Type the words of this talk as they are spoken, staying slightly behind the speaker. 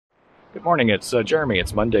Good morning, it's Jeremy.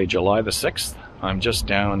 It's Monday, July the 6th. I'm just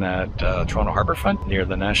down at Toronto Harbourfront near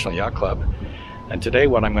the National Yacht Club. And today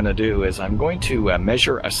what I'm going to do is I'm going to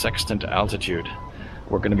measure a sextant altitude.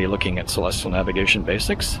 We're going to be looking at celestial navigation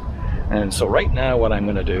basics. And so right now what I'm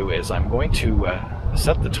going to do is I'm going to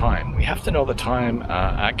set the time. We have to know the time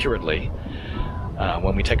accurately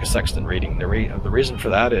when we take a sextant reading. The reason for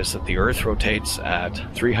that is that the Earth rotates at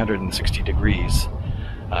 360 degrees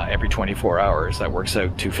every 24 hours. That works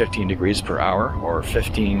out to 15 degrees per hour, or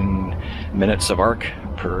 15 minutes of arc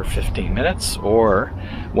per 15 minutes, or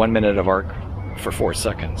 1 minute of arc for 4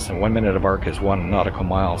 seconds. And 1 minute of arc is 1 nautical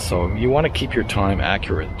mile. So you want to keep your time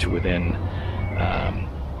accurate to within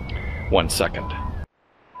 1 second.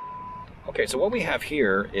 Okay, so what we have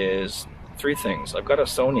here is 3 things. I've got a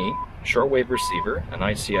Sony shortwave receiver, an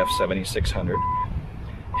ICF 7600,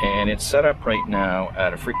 and it's set up right now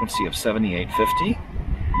at a frequency of 7850.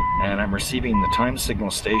 And I'm receiving the time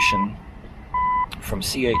signal station from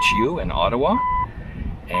CHU in Ottawa,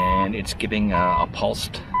 and it's giving a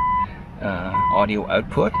pulsed audio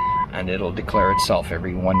output, and it'll declare itself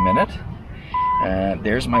every 1 minute.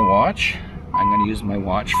 There's my watch. I'm going to use my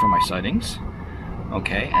watch for my sightings.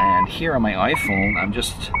 Okay, and here on my iPhone, I'm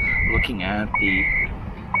just looking at the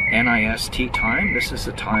NIST time. This is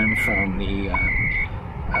the time from the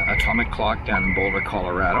atomic clock down in Boulder,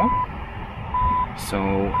 Colorado.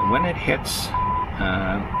 So when it hits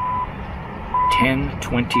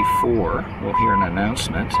 10:24, we'll hear an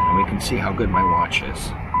announcement, and we can see how good my watch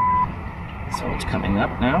is. So it's coming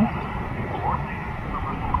up now.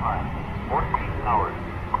 14 hours,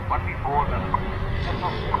 24 minutes.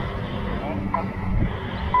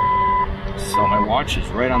 So my watch is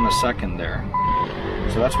right on the second there.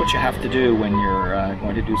 So that's what you have to do when you're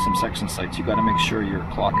going to do some sextant sites. You got to make sure your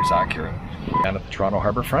clock is accurate. Down at the Toronto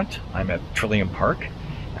Harbourfront, I'm at Trillium Park,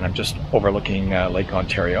 and I'm just overlooking Lake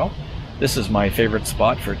Ontario. This is my favorite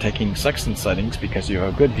spot for taking sextant sightings because you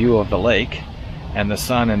have a good view of the lake, and the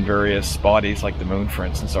sun and various bodies like the moon, for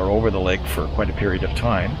instance, are over the lake for quite a period of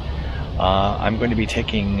time. I'm going to be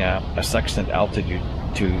taking a sextant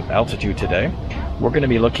altitude today. We're going to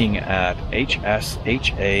be looking at HS,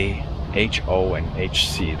 HA, HO, and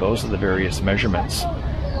HC. Those are the various measurements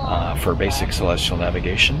for basic celestial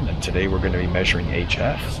navigation, and today we're going to be measuring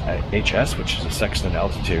HS, which is a sextant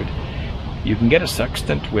altitude. You can get a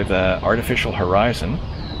sextant with an artificial horizon,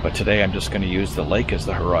 but today I'm just going to use the lake as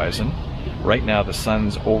the horizon. Right now the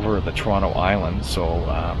sun's over the Toronto Island, so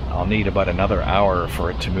I'll need about another hour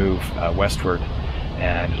for it to move westward,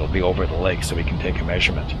 and it'll be over the lake so we can take a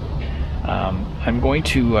measurement. I'm going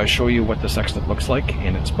to show you what the sextant looks like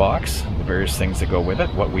in its box, the various things that go with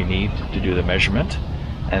it, what we need to do the measurement,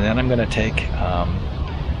 and then I'm going to take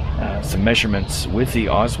some measurements with the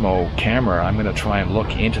Osmo camera. I'm going to try and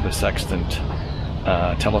look into the sextant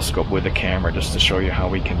telescope with the camera just to show you how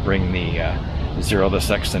we can bring the zero the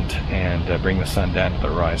sextant and bring the sun down to the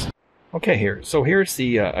horizon. Okay, here's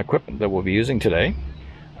the equipment that we'll be using today.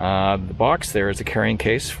 The box there is a carrying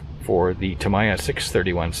case for the Tamaya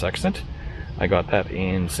 631 sextant. I got that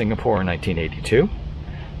in Singapore in 1982.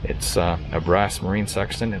 It's a brass marine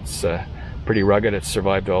sextant. It's pretty rugged. It's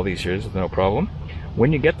survived all these years with no problem.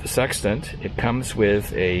 When you get the sextant, it comes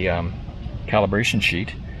with a calibration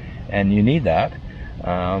sheet, and you need that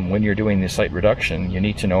when you're doing the sight reduction. You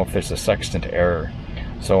need to know if there's a sextant error.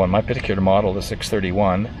 So on my particular model, the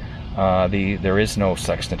 631, there is no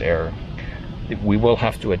sextant error. We will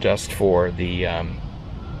have to adjust for the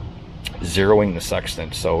zeroing the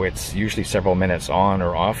sextant, so it's usually several minutes on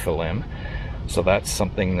or off the limb, so that's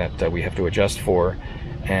something that we have to adjust for,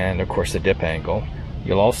 and of course the dip angle.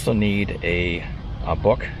 You'll also need a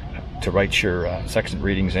book to write your sextant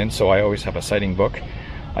readings in, so I always have a sighting book.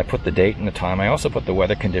 I put the date and the time. I also put the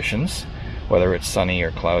weather conditions, whether it's sunny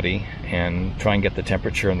or cloudy, and try and get the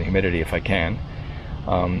temperature and the humidity if I can.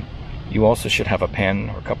 You also should have a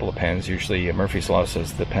pen or a couple of pens. Usually Murphy's Law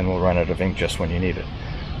says the pen will run out of ink just when you need it.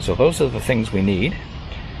 So those are the things we need.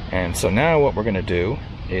 And so now what we're going to do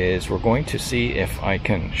is we're going to see if I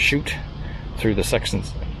can shoot through the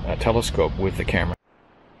sextant telescope with the camera.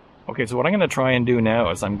 Okay, so what I'm going to try and do now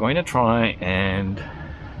is I'm going to try and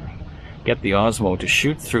get the Osmo to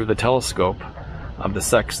shoot through the telescope of the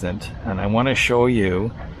sextant, and I want to show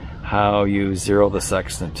you how you zero the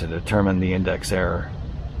sextant to determine the index error.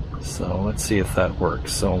 So let's see if that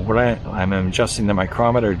works. So what I'm adjusting the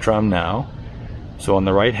micrometer drum now. So on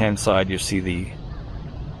the right hand side you see the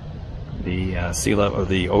sea level,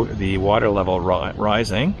 the water level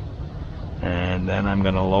rising, and then I'm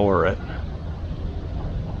going to lower it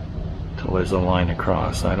till there's a line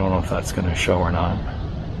across. I don't know if that's going to show or not.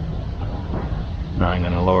 Now I'm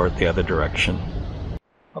going to lower it the other direction.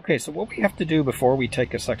 Okay, so what we have to do before we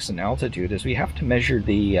take a sextant altitude is we have to measure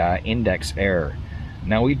the index error.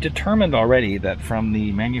 Now we've determined already that from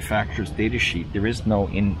the manufacturer's data sheet there's no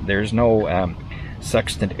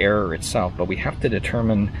sextant error itself, but we have to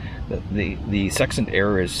determine that the sextant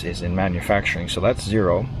error is in manufacturing, so that's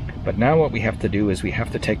 0. But now what we have to do is we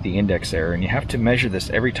have to take the index error, and you have to measure this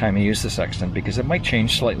every time you use the sextant because it might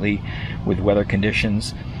change slightly with weather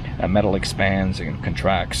conditions. Metal expands and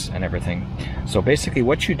contracts and everything. So basically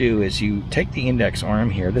what you do is you take the index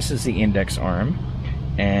arm here, this is the index arm,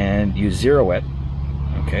 and you 0 it.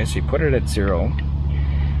 Okay, so you put it at 0,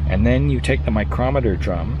 and then you take the micrometer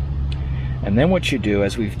drum, and then what you do,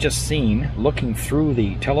 as we've just seen, looking through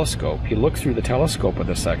the telescope, you look through the telescope with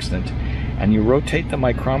the sextant, and you rotate the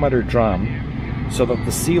micrometer drum so that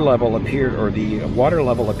the sea level appears, or the water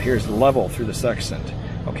level appears level through the sextant.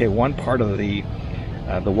 Okay, one part of the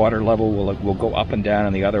water level will go up and down,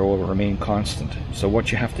 and the other will remain constant. So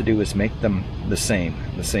what you have to do is make them the same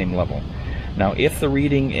level. Now if the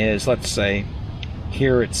reading is, let's say,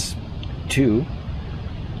 here it's 2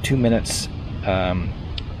 minutes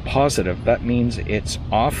positive, that means it's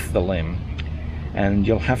off the limb, and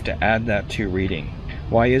you'll have to add that to your reading.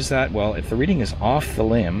 Why is that? Well, if the reading is off the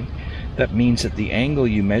limb, that means that the angle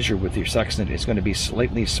you measure with your sextant is going to be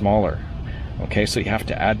slightly smaller. Okay, so you have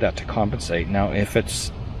to add that to compensate. Now if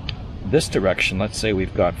it's this direction, let's say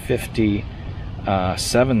we've got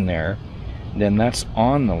 57 there, then that's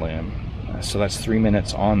on the limb, so that's 3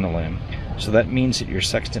 minutes on the limb. So that means that your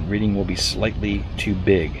sextant reading will be slightly too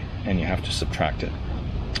big, and you have to subtract it.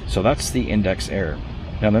 So that's the index error.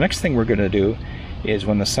 Now the next thing we're going to do is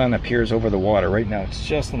when the sun appears over the water, right now it's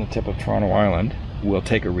just on the tip of Toronto Island, we'll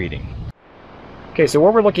take a reading. Okay, so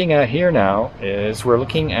what we're looking at here now is we're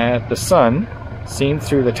looking at the sun seen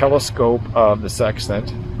through the telescope of the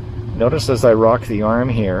sextant. Notice as I rock the arm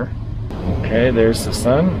here, okay, there's the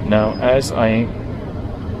sun. Now as I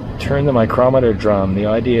turn the micrometer drum, the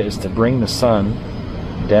idea is to bring the sun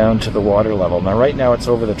down to the water level. Now right now it's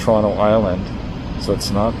over the Toronto Island, so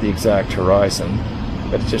it's not the exact horizon,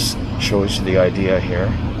 but it just shows you the idea here.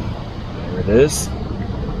 There it is.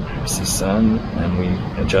 There's the sun, and we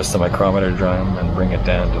adjust the micrometer drum and bring it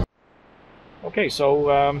down to... Okay,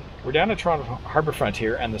 so we're down at Toronto Harbourfront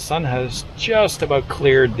here, and the sun has just about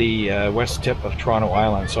cleared the west tip of Toronto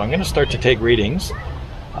Island, so I'm going to start to take readings.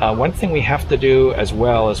 One thing we have to do as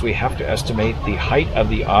well is we have to estimate the height of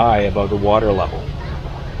the eye above the water level.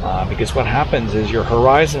 Because what happens is your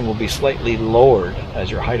horizon will be slightly lowered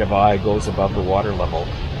as your height of eye goes above the water level.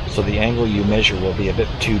 So the angle you measure will be a bit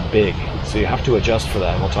too big. So you have to adjust for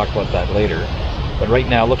that, and we'll talk about that later. But right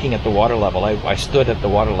now, looking at the water level, I stood at the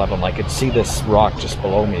water level and I could see this rock just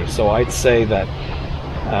below me. So I'd say that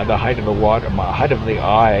the height of the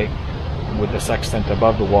eye with the sextant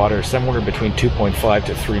above the water, somewhere between 2.5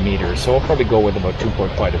 to 3 meters. So I'll probably go with about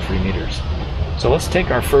 2.5 to 3 meters. So let's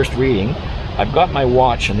take our first reading. I've got my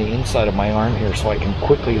watch on the inside of my arm here so I can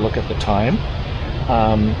quickly look at the time.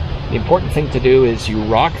 The important thing to do is you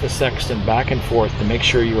rock the sextant back and forth to make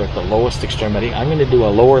sure you're at the lowest extremity. I'm going to do a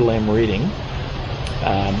lower limb reading,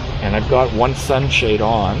 and I've got one sunshade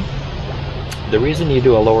on. The reason you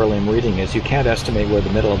do a lower limb reading is you can't estimate where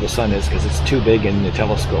the middle of the sun is because it's too big in the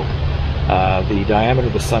telescope. The diameter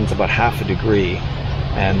of the sun's about ½ a degree,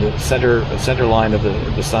 and the center line of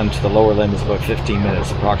the sun to the lower limb is about 15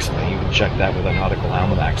 minutes approximately. You can check that with a Nautical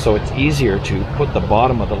Almanac. So it's easier to put the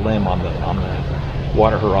bottom of the limb on the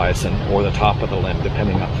water horizon or the top of the limb,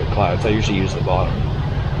 depending on the clouds. I usually use the bottom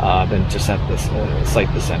than to sight the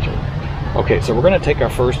center. Okay, so we're going to take our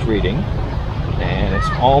first reading, and it's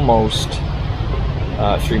almost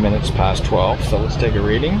 3 minutes past 12. So let's take a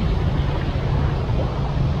reading.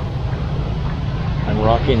 I'm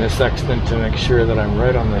rocking the sextant to make sure that I'm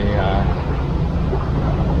right on the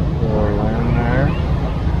lower line there.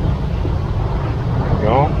 There we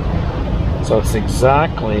go. So it's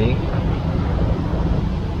exactly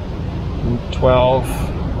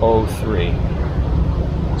 12:03.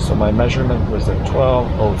 So my measurement was at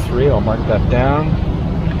 12:03. I'll mark that down.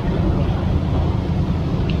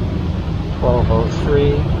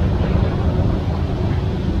 12:03.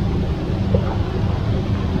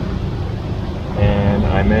 And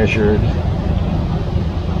I measured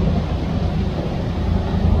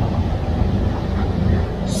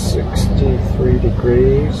 63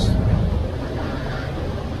 degrees.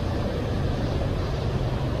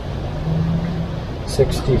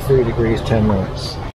 63 degrees, 10 minutes.